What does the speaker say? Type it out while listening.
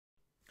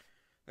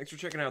Thanks for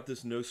checking out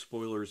this no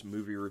spoilers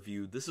movie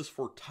review. This is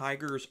for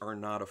Tigers Are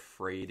Not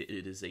Afraid.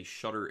 It is a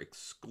Shudder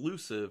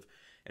exclusive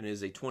and it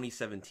is a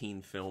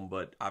 2017 film,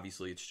 but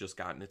obviously it's just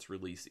gotten its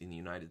release in the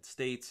United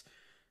States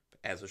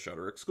as a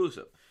Shudder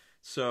exclusive.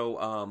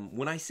 So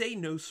when I say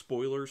no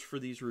spoilers for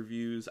these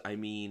reviews, I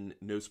mean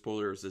no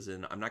spoilers as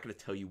in I'm not going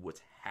to tell you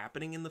what's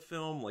happening in the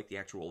film, like the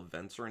actual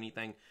events or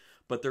anything,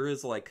 but there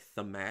is like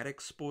thematic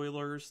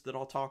spoilers that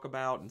I'll talk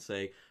about and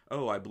say,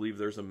 oh, I believe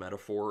there's a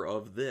metaphor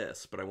of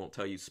this, but I won't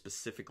tell you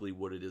specifically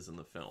what it is in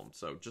the film.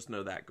 So just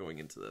know that going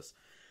into this.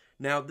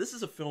 Now, this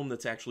is a film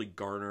that's actually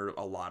garnered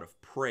a lot of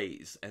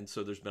praise, and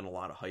so there's been a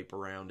lot of hype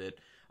around it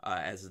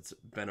as it's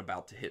been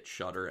about to hit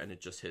Shudder, and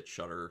it just hit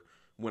Shudder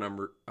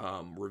when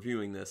I'm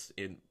reviewing this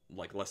in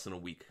like less than a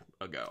week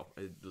ago.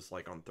 It was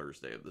like on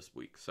Thursday of this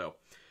week. So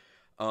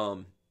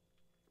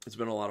it's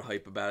been a lot of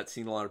hype about it,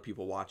 seen a lot of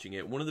people watching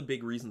it. One of the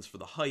big reasons for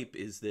the hype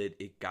is that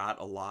it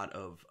got a lot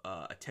of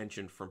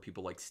attention from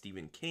people like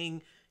Stephen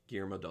King,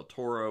 Guillermo del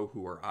Toro,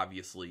 who are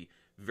obviously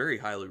very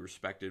highly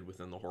respected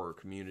within the horror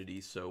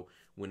community. So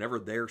whenever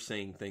they're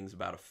saying things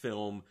about a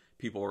film,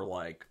 people are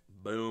like,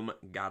 boom,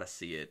 gotta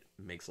see it.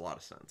 Makes a lot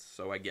of sense.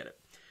 So I get it.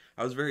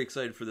 I was very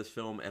excited for this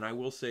film, and I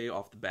will say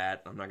off the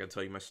bat, I'm not going to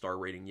tell you my star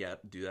rating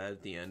yet, do that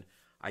at the end.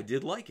 I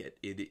did like it.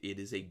 It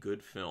is a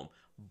good film.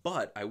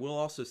 But I will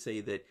also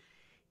say that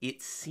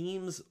it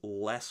seems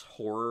less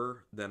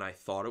horror than I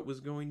thought it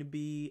was going to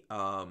be.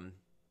 A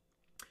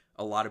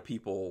lot of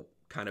people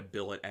kind of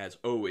bill it as,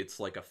 oh, it's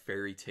like a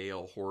fairy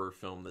tale horror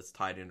film that's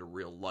tied into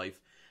real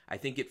life. I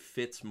think it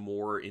fits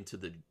more into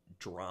the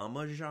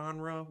drama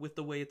genre with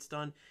the way it's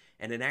done,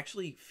 and it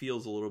actually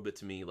feels a little bit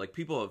to me like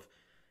people have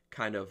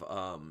kind of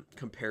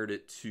compared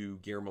it to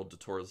Guillermo del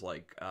Toro's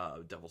like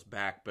Devil's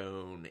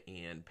Backbone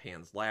and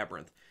Pan's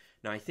Labyrinth.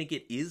 Now, I think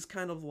it is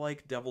kind of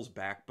like Devil's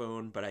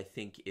Backbone, but I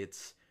think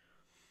it's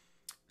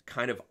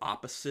kind of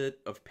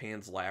opposite of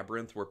Pan's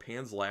Labyrinth, where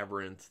Pan's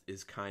Labyrinth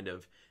is kind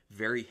of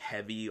very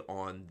heavy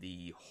on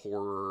the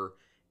horror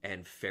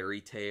and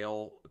fairy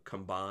tale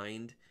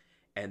combined,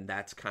 and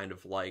that's kind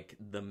of like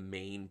the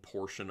main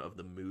portion of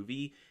the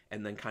movie,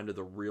 and then kind of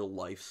the real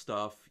life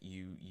stuff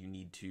you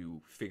need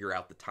to figure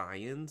out the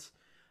tie-ins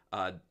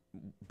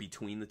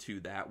between the two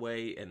that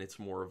way. And it's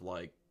more of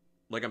like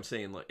I'm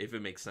saying, like, if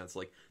it makes sense,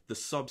 like the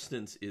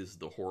substance is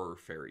the horror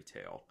fairy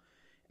tale,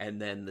 and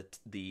then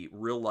the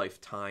real life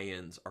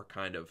tie-ins are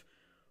kind of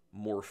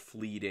more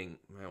fleeting.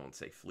 I won't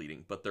say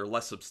fleeting, but they're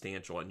less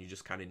substantial, and you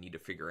just kind of need to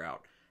figure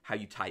out how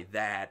you tie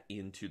that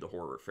into the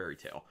horror fairy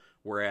tale.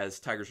 Whereas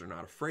Tigers Are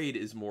Not Afraid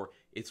is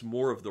it's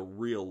more of the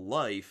real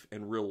life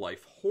and real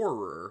life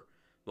horror,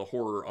 the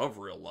horror of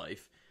real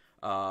life,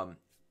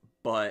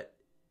 but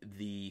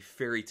the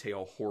fairy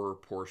tale horror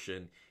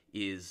portion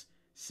is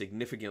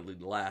significantly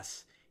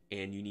less,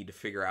 and you need to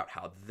figure out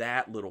how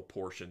that little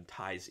portion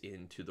ties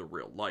into the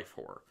real life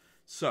horror.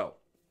 So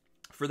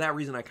for that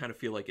reason, I kind of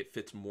feel like it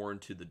fits more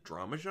into the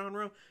drama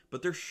genre,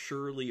 but there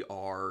definitely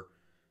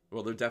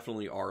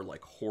are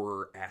like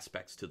horror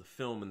aspects to the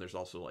film, and there's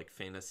also like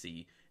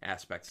fantasy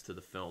aspects to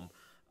the film.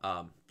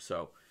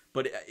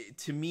 But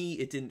to me,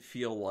 it didn't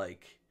feel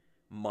like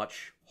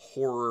much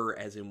horror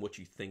as in what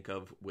you think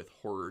of with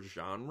horror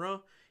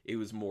genre. It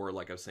was more,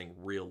 like I was saying,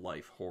 real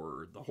life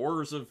horror. The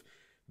horrors of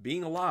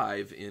being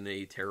alive in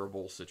a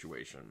terrible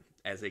situation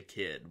as a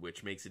kid,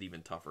 which makes it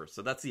even tougher.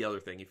 So that's the other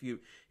thing. If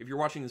you're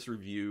watching this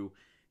review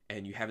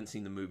and you haven't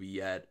seen the movie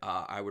yet,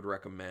 I would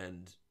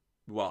recommend,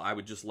 well, I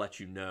would just let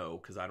you know,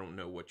 because I don't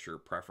know what your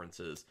preference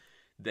is,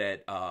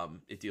 that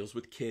it deals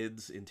with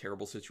kids in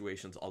terrible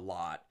situations a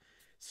lot.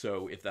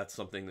 So if that's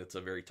something that's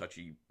a very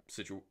touchy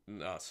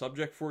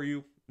subject for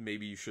you,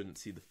 maybe you shouldn't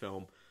see the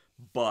film.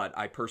 But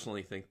I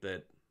personally think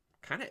that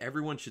kind of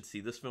everyone should see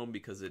this film,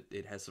 because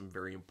it has some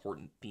very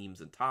important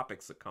themes and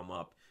topics that come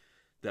up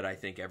that I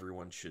think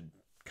everyone should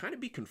kind of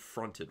be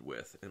confronted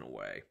with in a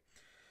way.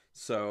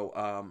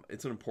 So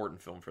it's an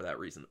important film for that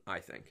reason, I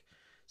think.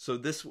 So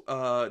this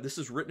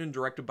is written and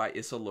directed by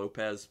Issa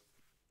Lopez.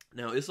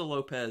 Now, Issa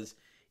Lopez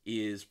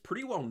is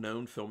pretty well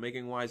known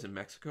filmmaking-wise in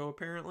Mexico,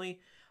 apparently,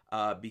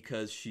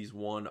 because she's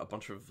won a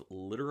bunch of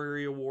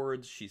literary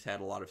awards. She's had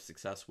a lot of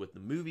success with the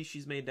movies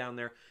she's made down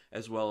there,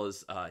 as well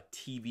as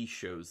TV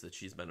shows that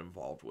she's been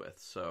involved with.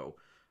 So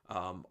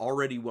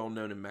already well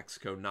known in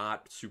Mexico,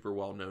 not super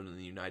well known in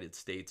the United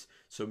States.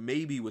 So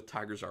maybe with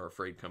Tigers Are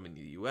Afraid coming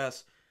to the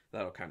US,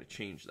 that'll kind of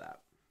change that.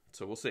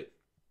 So we'll see.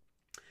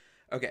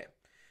 Okay.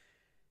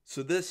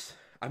 So this,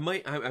 I'm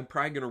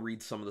probably going to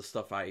read some of the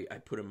stuff I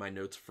put in my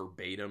notes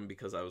verbatim,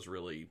 because I was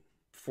really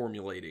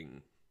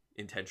formulating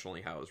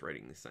intentionally how I was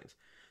writing these things.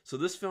 So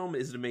this film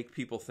is to make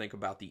people think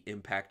about the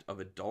impact of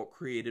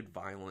adult-created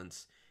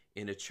violence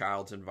in a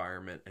child's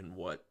environment and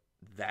what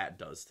that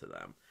does to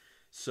them.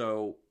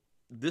 So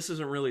this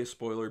isn't really a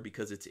spoiler,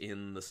 because it's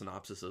in the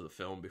synopsis of the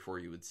film before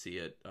you would see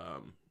it.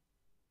 Kind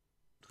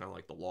of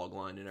like the log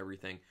line and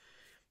everything.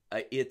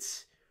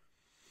 It's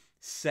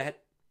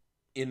set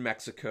in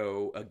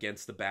Mexico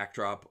against the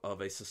backdrop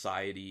of a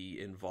society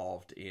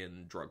involved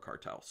in drug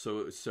cartels.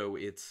 So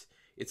it's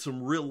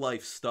some real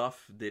life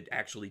stuff that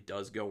actually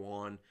does go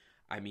on.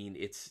 I mean,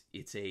 it's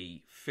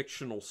a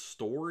fictional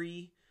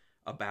story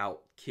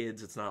about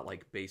kids. It's not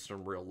like based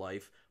on real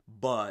life,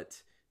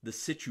 but the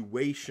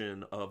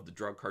situation of the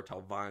drug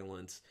cartel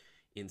violence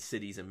in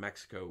cities in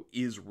Mexico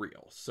is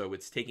real. So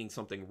it's taking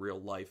something real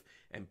life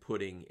and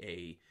putting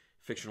a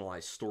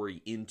fictionalized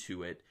story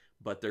into it.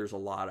 But there's a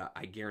lot of,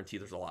 I guarantee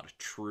there's a lot of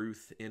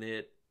truth in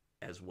it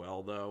as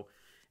well, though.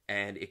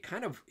 And it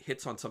kind of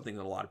hits on something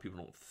that a lot of people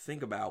don't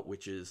think about,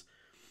 which is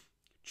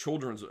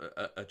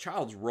a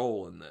child's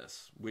role in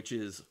this, which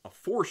is a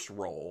forced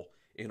role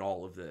in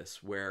all of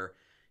this, where,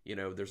 you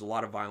know, there's a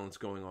lot of violence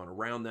going on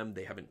around them.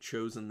 They haven't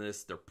chosen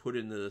this. They're put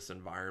into this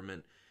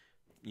environment.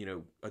 You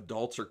know,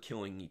 adults are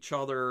killing each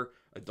other.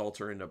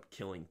 Adults are end up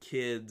killing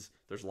kids.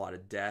 There's a lot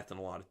of death and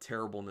a lot of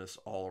terribleness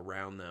all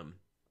around them.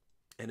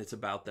 And it's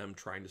about them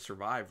trying to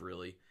survive,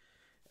 really.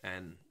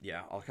 And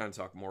yeah, I'll kind of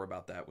talk more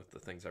about that with the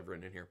things I've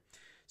written in here.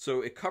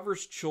 So it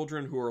covers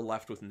children who are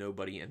left with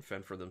nobody and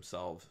fend for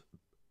themselves.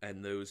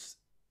 And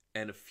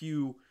a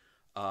few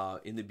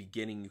in the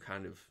beginning, you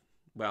kind of,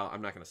 well,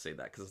 I'm not going to say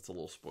that because it's a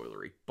little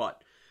spoilery,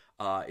 but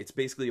it's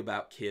basically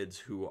about kids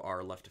who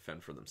are left to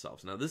fend for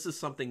themselves. Now, this is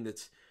something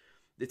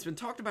it's been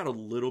talked about a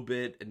little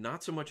bit, and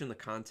not so much in the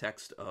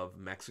context of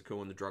Mexico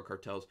and the drug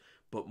cartels,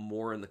 but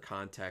more in the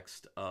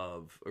context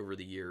of, over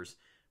the years,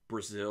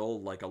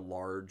 Brazil, like a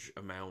large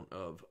amount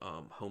of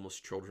homeless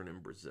children in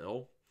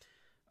Brazil.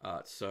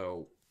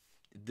 So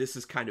this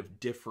is kind of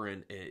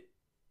different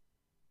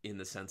in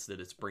the sense that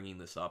it's bringing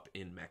this up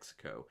in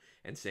Mexico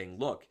and saying,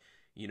 look,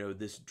 you know,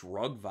 this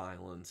drug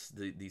violence,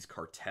 these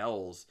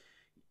cartels,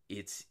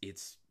 it's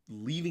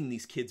leaving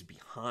these kids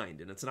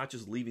behind. And it's not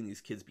just leaving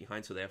these kids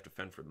behind so they have to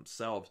fend for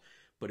themselves,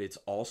 but it's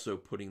also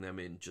putting them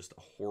in just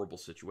a horrible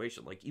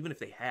situation. Like, even if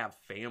they have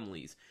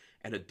families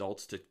and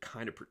adults to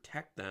kind of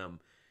protect them,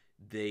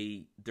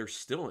 they're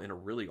still in a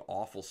really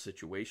awful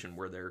situation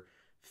where they're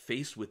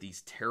faced with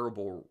these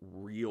terrible,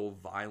 real,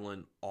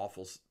 violent,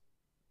 awful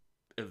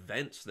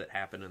events that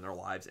happen in their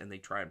lives, and they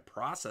try and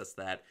process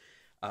that,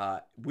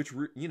 which,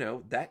 you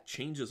know, that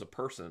changes a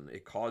person.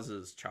 It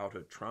causes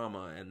childhood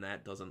trauma, and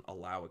that doesn't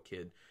allow a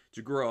kid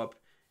to grow up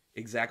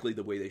exactly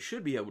the way they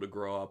should be able to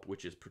grow up,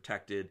 which is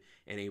protected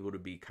and able to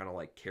be kind of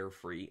like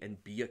carefree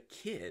and be a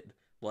kid,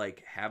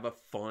 like have a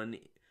fun,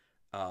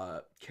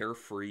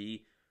 carefree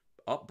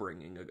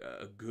upbringing,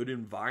 a good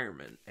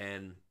environment.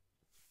 And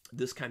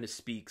this kind of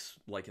speaks,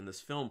 like in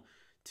this film,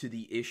 to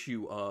the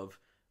issue of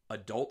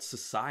adult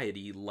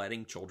society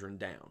letting children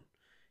down.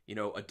 You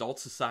know, adult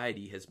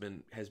society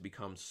has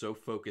become so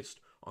focused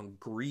on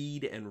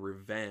greed and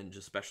revenge,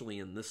 especially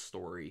in this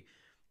story,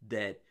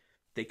 that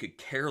they could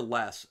care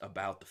less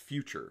about the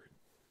future,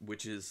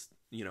 which is,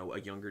 you know,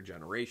 a younger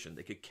generation.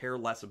 They could care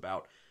less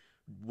about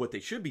what they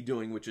should be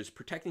doing, which is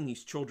protecting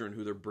these children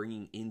who they're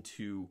bringing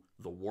into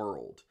the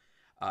world.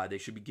 They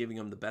should be giving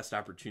them the best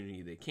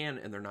opportunity they can,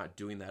 and they're not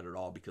doing that at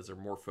all because they're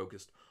more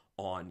focused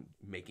on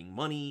making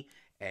money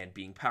and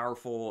being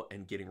powerful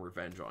and getting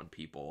revenge on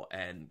people.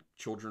 And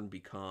children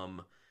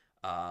become,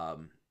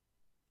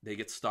 they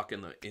get stuck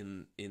in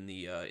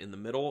the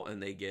middle,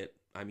 and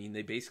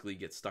they basically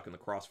get stuck in the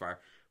crossfire.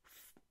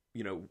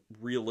 You know,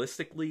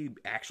 realistically,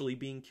 actually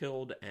being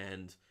killed,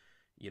 and,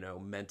 you know,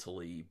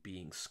 mentally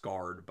being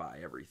scarred by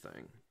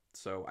everything.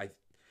 So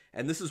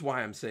and this is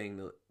why I was saying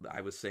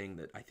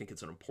that I think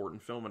it's an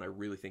important film, and I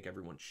really think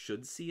everyone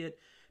should see it,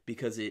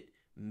 because it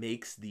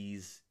makes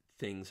these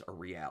things a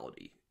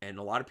reality. And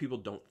a lot of people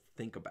don't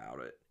think about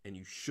it, and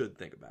you should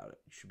think about it.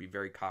 You should be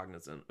very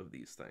cognizant of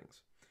these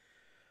things.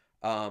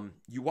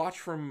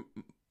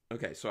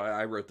 Okay, so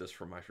I wrote this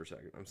from my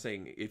perspective. I'm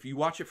saying, if you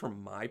watch it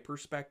from my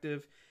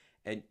perspective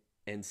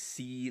and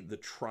see the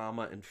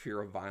trauma and fear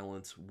of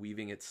violence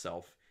weaving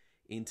itself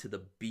into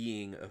the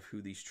being of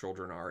who these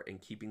children are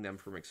and keeping them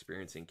from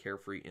experiencing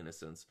carefree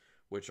innocence,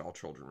 which all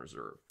children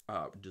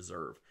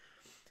deserve.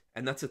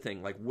 And that's the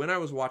thing. Like, when I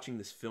was watching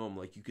this film,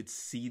 like, you could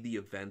see the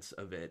events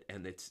of it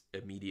and its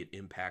immediate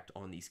impact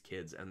on these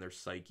kids and their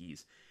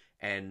psyches.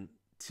 And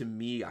to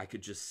me, I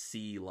could just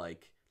see,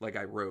 like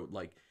I wrote,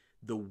 like,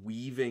 the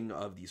weaving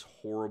of these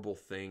horrible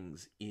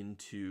things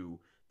into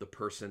the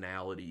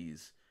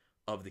personalities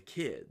of the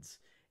kids.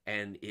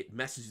 And it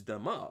messes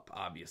them up,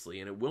 obviously,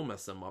 and it will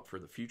mess them up for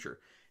the future.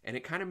 And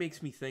it kind of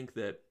makes me think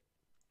that,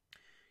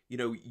 you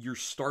know, you're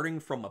starting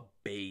from a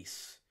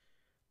base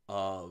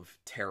of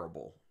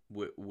terrible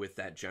with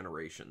that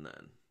generation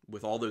then,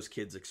 with all those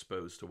kids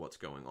exposed to what's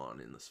going on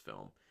in this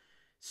film.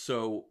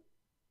 So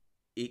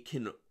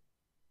I'm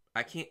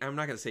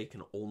not going to say it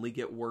can only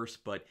get worse,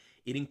 but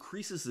it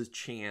increases the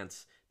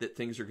chance that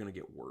things are going to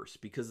get worse,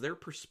 because their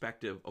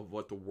perspective of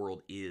what the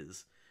world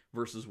is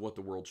versus what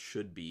the world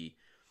should be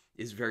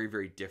is very,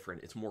 very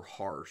different. It's more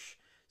harsh.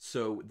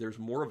 So there's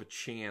more of a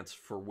chance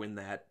for, when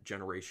that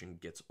generation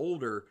gets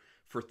older,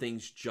 for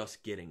things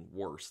just getting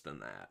worse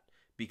than that,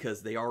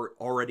 because they are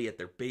already at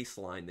their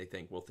baseline. They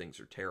think, well, things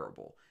are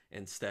terrible,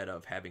 instead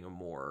of having a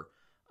more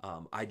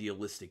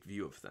idealistic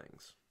view of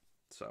things.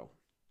 So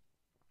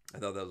I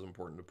thought that was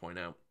important to point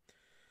out.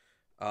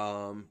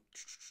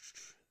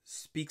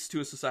 Speaks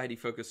to a society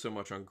focused so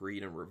much on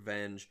greed and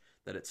revenge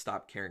that it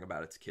stopped caring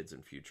about its kids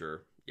and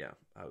future. Yeah,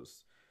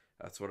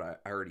 that's what I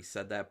already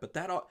said that. But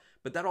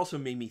that also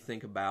made me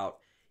think about,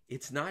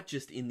 it's not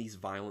just in these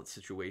violent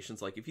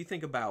situations. Like if you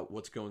think about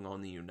what's going on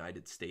in the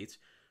United States,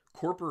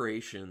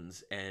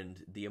 corporations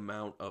and the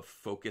amount of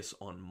focus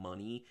on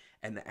money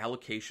and the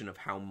allocation of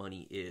how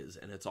money is,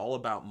 and it's all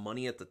about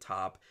money at the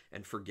top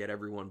and forget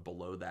everyone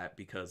below that,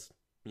 because,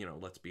 you know,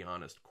 let's be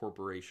honest,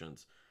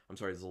 corporations, I'm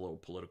sorry, it's a little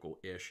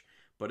political-ish,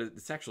 but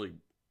it's actually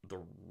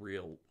the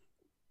real,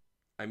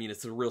 I mean,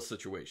 it's a real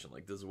situation.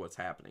 Like, this is what's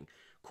happening.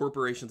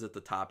 Corporations at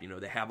the top, you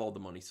know, they have all the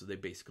money, so they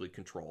basically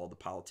control all the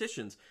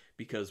politicians,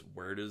 because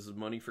where does the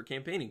money for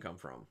campaigning come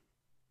from?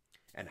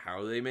 And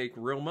how do they make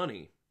real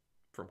money?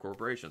 From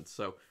corporations,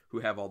 so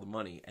who have all the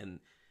money. And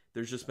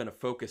there's just been a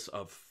focus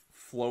of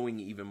flowing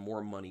even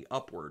more money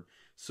upward.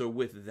 So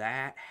with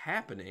that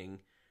happening,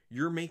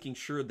 you're making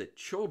sure that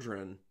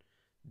children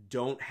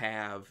don't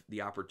have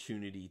the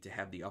opportunity to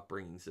have the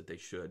upbringings that they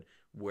should,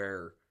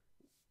 where,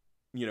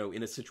 you know,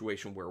 in a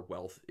situation where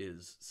wealth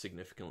is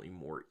significantly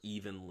more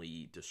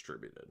evenly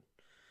distributed.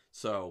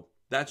 So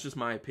that's just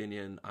my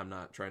opinion. I'm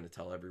not trying to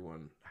tell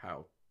everyone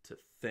how to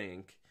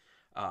think.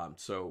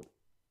 So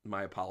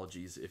my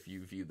apologies if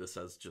you view this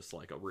as just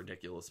like a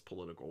ridiculous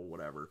political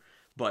whatever,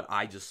 but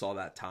I just saw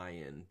that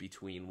tie-in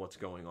between what's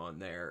going on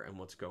there and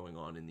what's going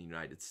on in the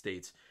United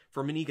States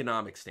from an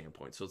economic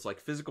standpoint. So it's like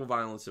physical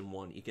violence in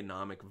one,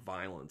 economic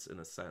violence in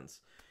a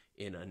sense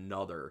in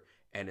another,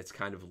 and it's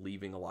kind of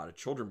leaving a lot of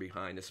children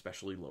behind,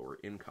 especially lower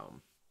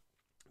income,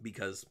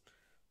 because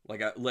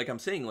like I'm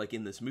saying, like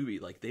in this movie,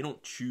 like they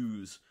don't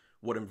choose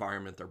what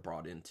environment they're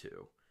brought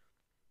into.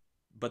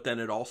 But then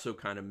it also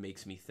kind of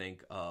makes me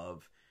think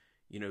of,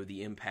 you know,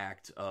 the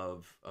impact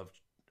of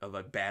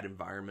a bad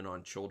environment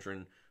on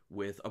children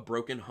with a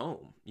broken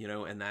home, you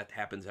know, and that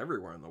happens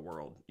everywhere in the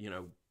world. You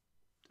know,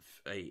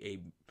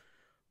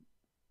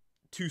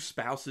 two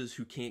spouses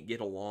who can't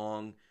get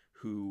along,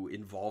 who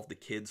involve the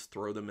kids,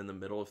 throw them in the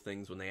middle of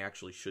things when they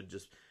actually should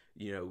just,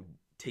 you know,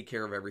 take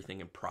care of everything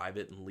in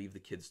private and leave the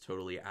kids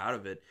totally out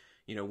of it.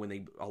 You know, when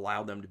they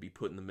allow them to be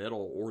put in the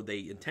middle, or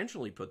they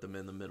intentionally put them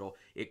in the middle,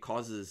 it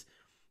causes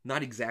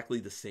not exactly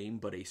the same,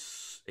 but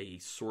a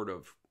sort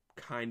of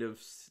kind of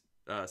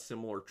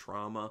similar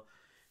trauma,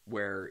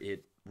 where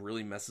it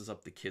really messes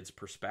up the kid's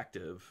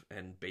perspective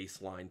and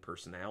baseline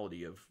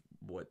personality of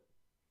what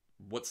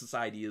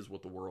society is,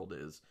 what the world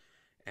is,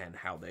 and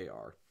how they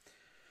are.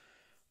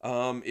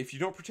 If you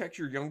don't protect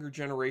your younger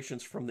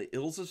generations from the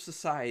ills of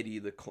society,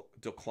 the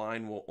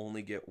decline will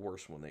only get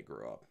worse when they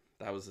grow up.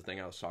 That was the thing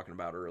I was talking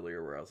about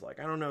earlier, where I was like,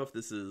 I don't know if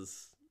this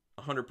is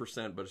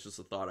 100%, but it's just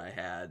a thought I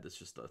had. It's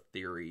just a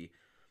theory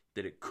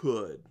that it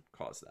could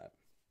cause that.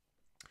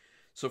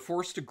 So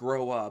forced to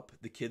grow up,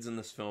 the kids in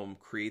this film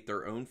create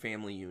their own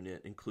family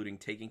unit, including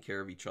taking care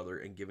of each other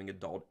and giving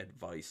adult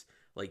advice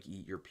like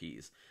eat your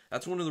peas.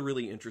 That's one of the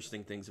really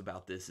interesting things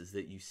about this, is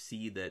that you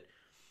see that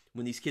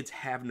when these kids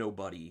have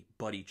nobody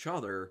but each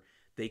other,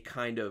 they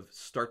kind of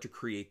start to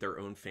create their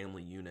own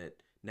family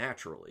unit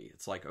naturally.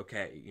 It's like,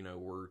 okay, you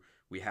know,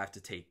 we have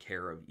to take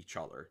care of each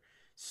other.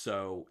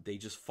 So they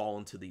just fall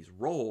into these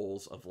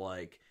roles of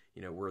like,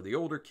 you know, we're the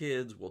older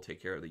kids, we'll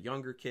take care of the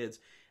younger kids.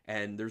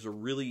 And there's a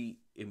really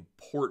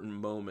important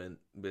moment,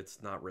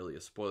 it's not really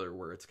a spoiler,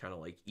 where it's kind of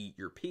like eat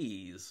your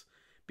peas,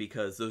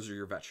 because those are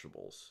your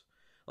vegetables.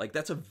 Like,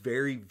 that's a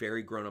very,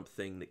 very grown-up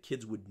thing that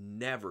kids would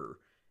never,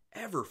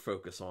 ever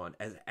focus on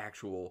as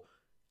actual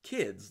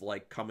kids,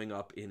 like coming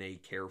up in a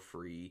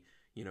carefree,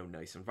 you know,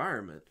 nice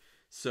environment.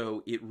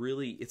 So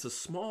it's a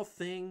small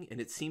thing,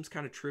 and it seems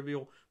kind of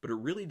trivial, but it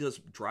really does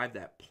drive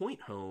that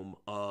point home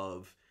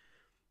of,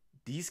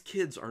 these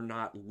kids are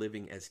not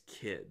living as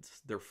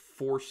kids. They're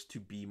forced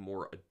to be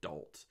more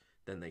adult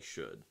than they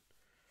should.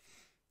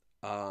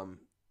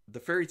 The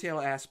fairy tale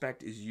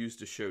aspect is used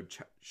to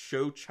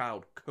show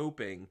child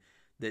coping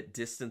that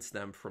distance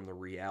them from the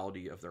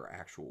reality of their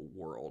actual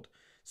world.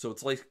 So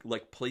it's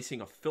like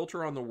placing a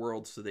filter on the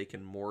world so they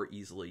can more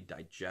easily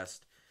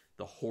digest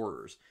the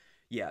horrors.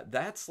 Yeah,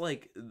 that's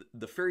like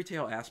the fairy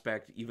tale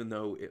aspect, even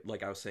though,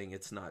 like I was saying,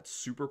 it's not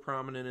super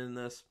prominent in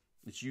this.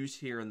 It's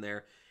used here and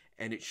there.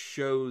 And it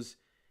shows,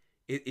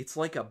 it's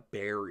like a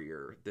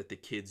barrier that the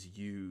kids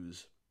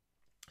use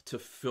to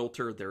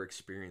filter their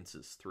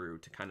experiences through,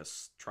 to kind of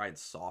try and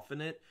soften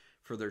it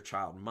for their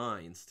child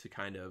minds, to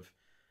kind of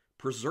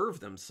preserve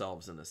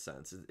themselves in a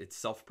sense. It's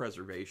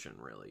self-preservation,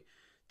 really,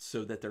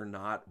 so that they're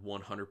not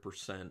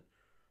 100%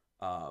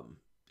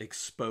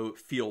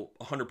 feel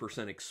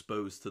 100%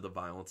 exposed to the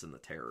violence and the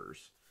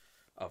terrors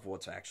of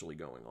what's actually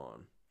going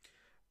on.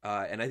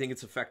 And I think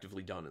it's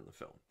effectively done in the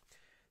film.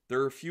 There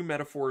are a few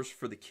metaphors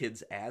for the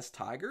kids as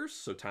tigers,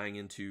 so tying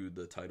into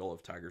the title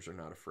of Tigers Are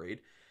Not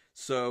Afraid.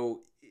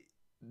 So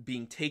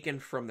being taken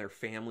from their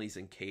families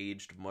and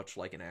caged, much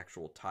like an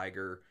actual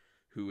tiger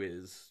who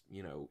is,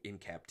 you know, in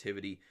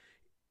captivity,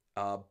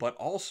 but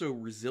also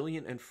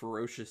resilient and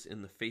ferocious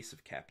in the face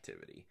of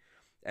captivity,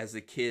 as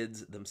the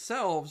kids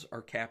themselves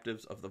are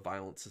captives of the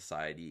violent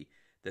society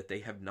that they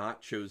have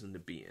not chosen to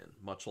be in.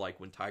 Much like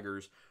when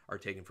tigers are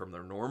taken from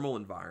their normal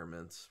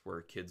environments, where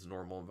a kid's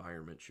normal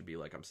environment should be,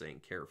 like I'm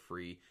saying,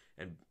 carefree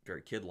and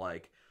very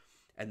kid-like,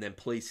 and then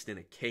placed in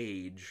a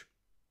cage.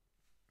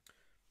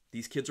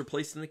 These kids are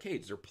placed in a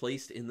cage. They're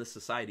placed in the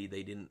society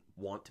they didn't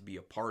want to be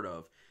a part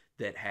of,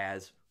 that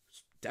has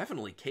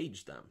definitely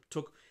caged them.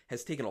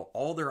 Has taken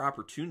all their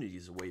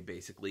opportunities away,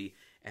 basically,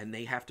 and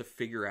they have to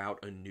figure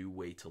out a new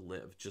way to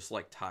live, just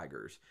like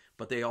tigers.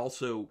 But they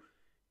also,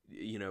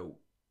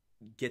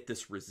 get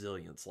this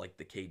resilience like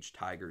the caged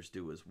tigers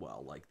do as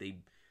well. Like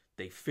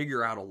they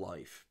figure out a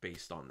life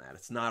based on that.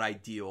 It's not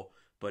ideal,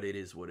 but it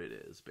is what it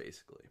is,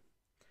 basically.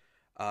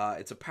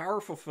 It's a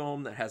powerful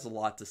film that has a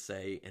lot to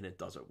say, and it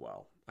does it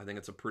well. I think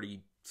it's a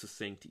pretty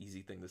succinct,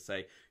 easy thing to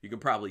say. You can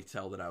probably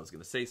tell that I was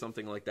going to say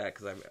something like that,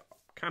 because I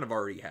kind of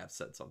already have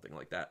said something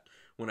like that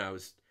when I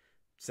was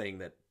saying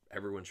that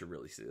everyone should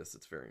really see this.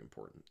 It's very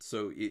important.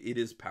 So it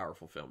is a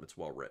powerful film. It's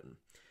well written.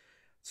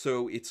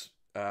 So it's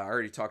I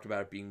already talked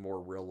about it being more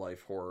real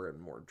life horror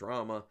and more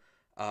drama.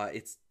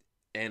 It's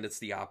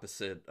the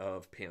opposite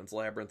of Pan's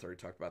Labyrinth. I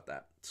already talked about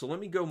that. So let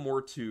me go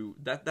more to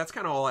that. That's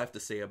kind of all I have to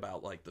say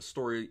about like the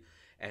story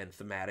and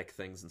thematic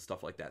things and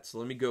stuff like that. So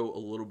let me go a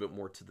little bit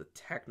more to the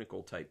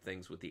technical type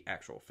things with the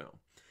actual film.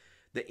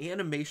 The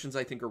animations,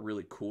 I think, are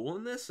really cool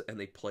in this, and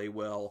they play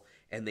well,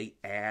 and they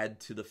add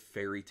to the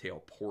fairy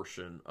tale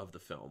portion of the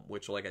film,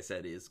 which, like I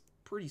said, is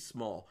pretty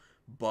small,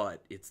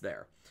 but it's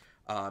there.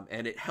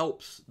 And it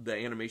helps, the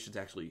animations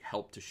actually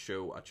help to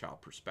show a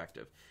child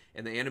perspective.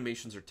 And the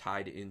animations are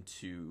tied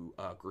into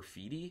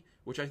graffiti,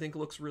 which I think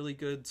looks really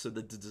good. So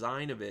the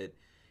design of it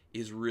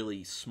is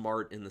really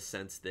smart in the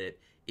sense that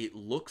it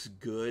looks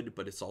good,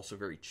 but it's also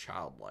very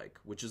childlike,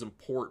 which is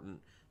important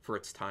for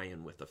its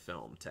tie-in with the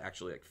film to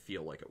actually like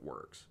feel like it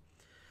works.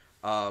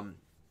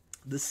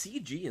 The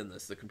CG in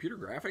this, the computer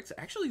graphics,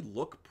 actually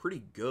look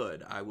pretty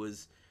good. I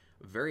was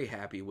very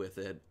happy with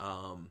it.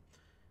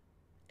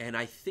 And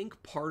I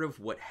think part of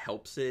what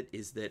helps it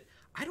is that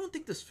I don't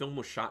think this film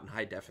was shot in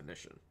high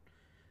definition.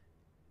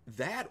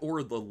 That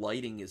or the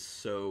lighting is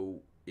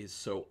so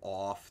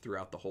off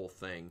throughout the whole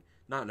thing.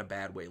 Not in a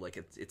bad way. Like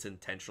it's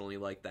intentionally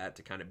like that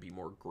to kind of be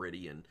more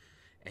gritty and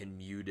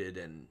muted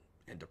and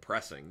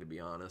depressing, to be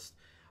honest.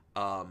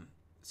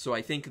 So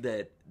I think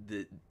that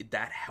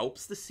that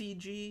helps the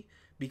CG,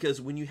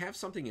 because when you have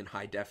something in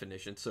high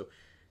definition, so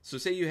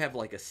say you have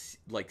like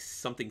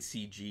something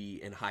CG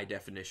in high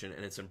definition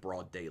and it's in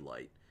broad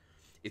daylight,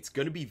 it's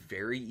going to be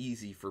very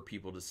easy for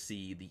people to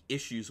see the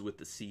issues with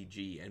the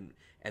CG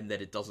and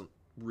that it doesn't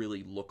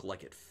really look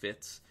like it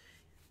fits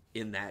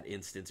in that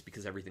instance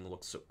because everything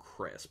looks so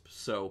crisp.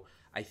 So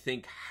I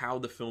think how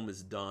the film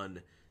is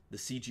done, the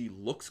CG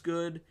looks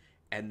good,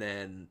 and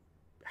then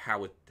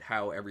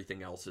how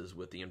everything else is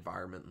with the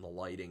environment and the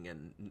lighting,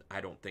 and I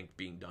don't think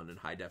being done in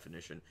high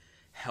definition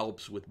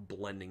helps with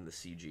blending the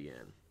CG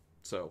in.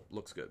 So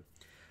looks good.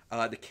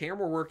 The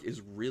camera work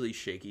is really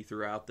shaky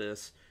throughout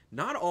this.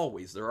 Not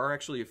always. There are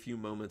actually a few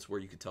moments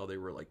where you could tell they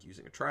were like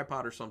using a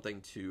tripod or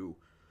something to,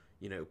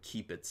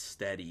 keep it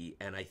steady.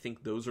 And I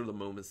think those are the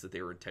moments that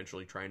they were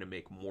intentionally trying to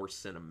make more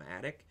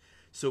cinematic.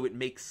 So it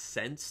makes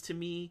sense to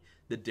me,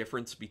 the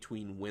difference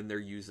between when they're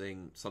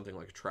using something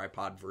like a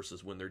tripod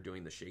versus when they're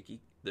doing the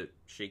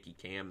shaky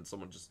cam and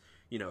someone just,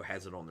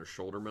 has it on their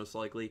shoulder most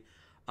likely.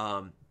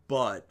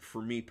 But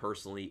for me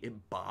personally,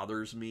 it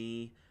bothers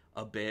me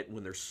a bit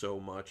when there's so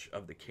much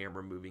of the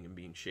camera moving and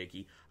being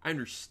shaky. I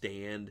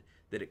understand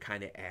that it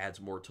kind of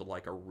adds more to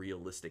like a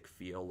realistic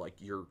feel, like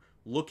you're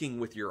looking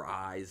with your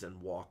eyes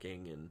and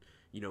walking and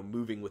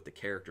moving with the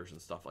characters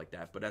and stuff like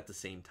that. But at the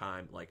same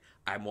time, like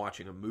I'm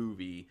watching a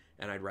movie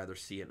and I'd rather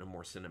see it in a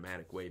more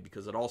cinematic way,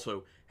 because it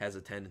also has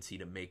a tendency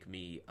to make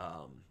me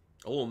a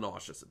little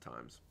nauseous at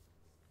times.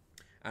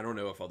 I don't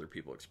know if other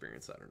people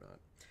experience that or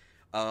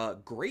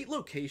not. Great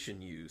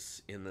location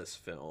use in this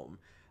film,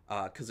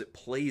 because it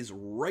plays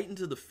right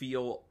into the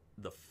feel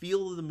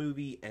of the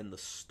movie and the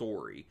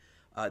story.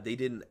 They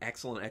did an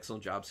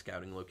excellent job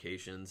scouting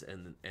locations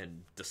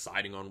and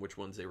deciding on which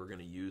ones they were going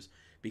to use,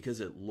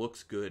 because it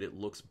looks good, it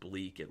looks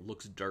bleak, it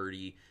looks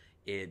dirty,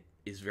 it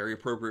is very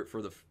appropriate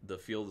for the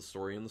feel of the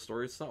story and the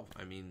story itself.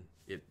 I mean,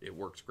 it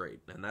works great,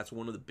 and that's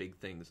one of the big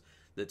things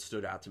that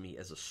stood out to me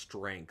as a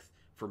strength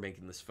for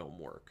making this film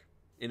work,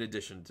 in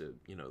addition to,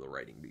 the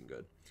writing being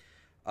good.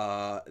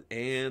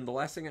 And the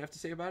last thing I have to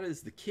say about it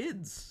is the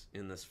kids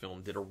in this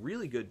film did a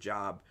really good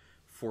job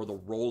for the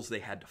roles they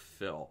had to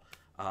fill.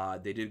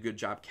 They did a good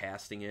job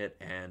casting it,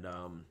 and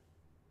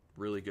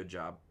really good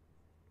job,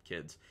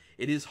 kids.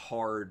 It is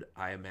hard,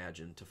 I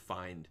imagine, to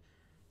find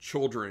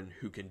children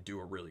who can do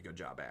a really good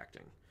job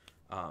acting.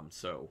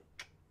 So,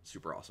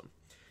 super awesome.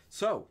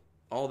 So,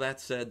 all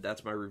that said,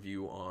 that's my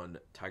review on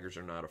Tigers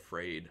Are Not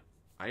Afraid.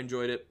 I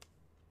enjoyed it.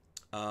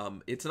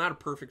 It's not a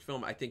perfect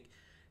film. I think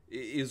it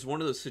is one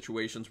of those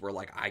situations where,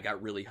 like, I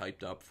got really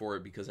hyped up for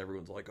it because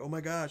everyone's like, oh my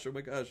gosh,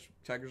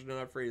 Tigers Are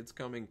Not Afraid, it's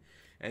coming.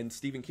 And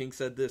Stephen King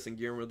said this, and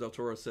Guillermo del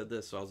Toro said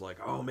this, so I was like,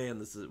 oh man,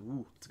 it's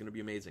going to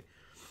be amazing.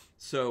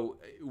 So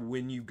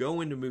when you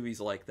go into movies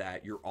like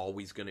that, you're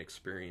always going to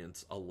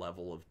experience a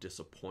level of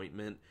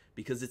disappointment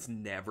because it's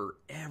never,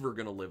 ever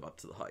going to live up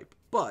to the hype.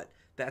 But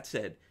that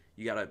said,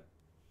 you got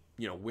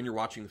to, when you're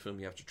watching the film,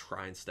 you have to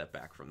try and step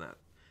back from that.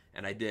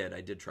 And I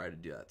did try to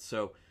do that.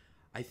 So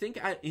I think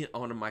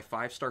on my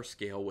 5-star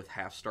scale with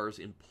half stars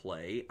in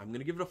play, I'm going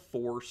to give it a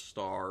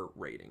 4-star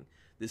rating.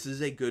 This is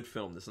a good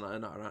film. This is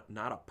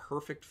not a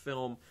perfect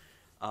film,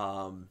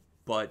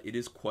 but it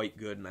is quite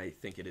good, and I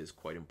think it is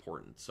quite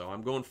important. So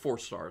I'm going 4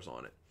 stars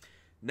on it.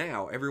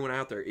 Now, everyone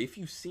out there, if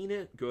you've seen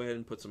it, go ahead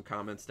and put some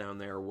comments down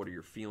there. What are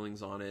your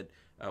feelings on it?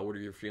 What are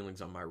your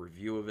feelings on my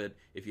review of it?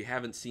 If you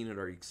haven't seen it,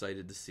 are you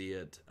excited to see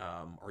it?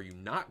 Are you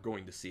not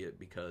going to see it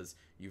because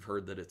you've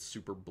heard that it's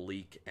super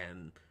bleak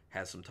and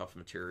has some tough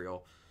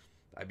material?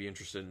 I'd be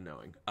interested in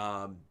knowing.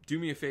 Do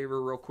me a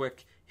favor real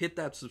quick. Hit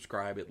that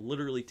subscribe. It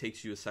literally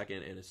takes you a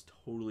second, and it's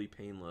totally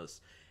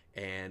painless.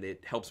 And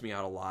it helps me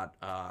out a lot.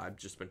 I've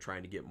just been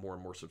trying to get more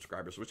and more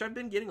subscribers, which I've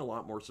been getting a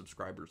lot more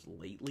subscribers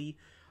lately.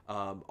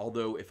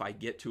 Although if I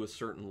get to a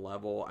certain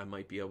level, I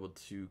might be able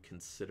to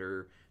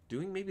consider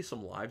doing maybe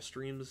some live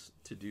streams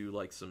to do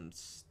like some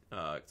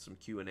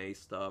Q&A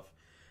stuff,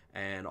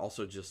 and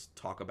also just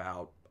talk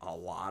about a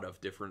lot of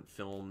different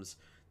films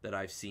that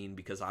I've seen,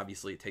 because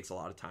obviously it takes a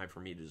lot of time for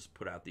me to just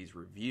put out these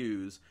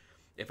reviews.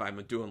 If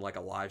I'm doing like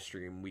a live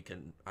stream,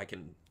 I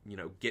can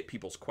get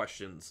people's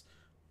questions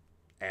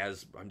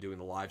as I'm doing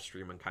the live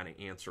stream and kind of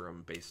answer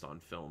them based on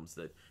films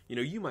that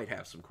you might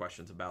have some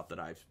questions about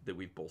that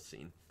we've both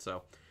seen.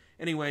 So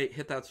anyway,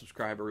 hit that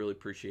subscribe. I really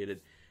appreciate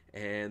it.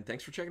 And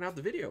thanks for checking out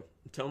the video.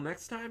 Until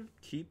next time,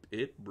 keep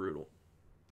it brutal.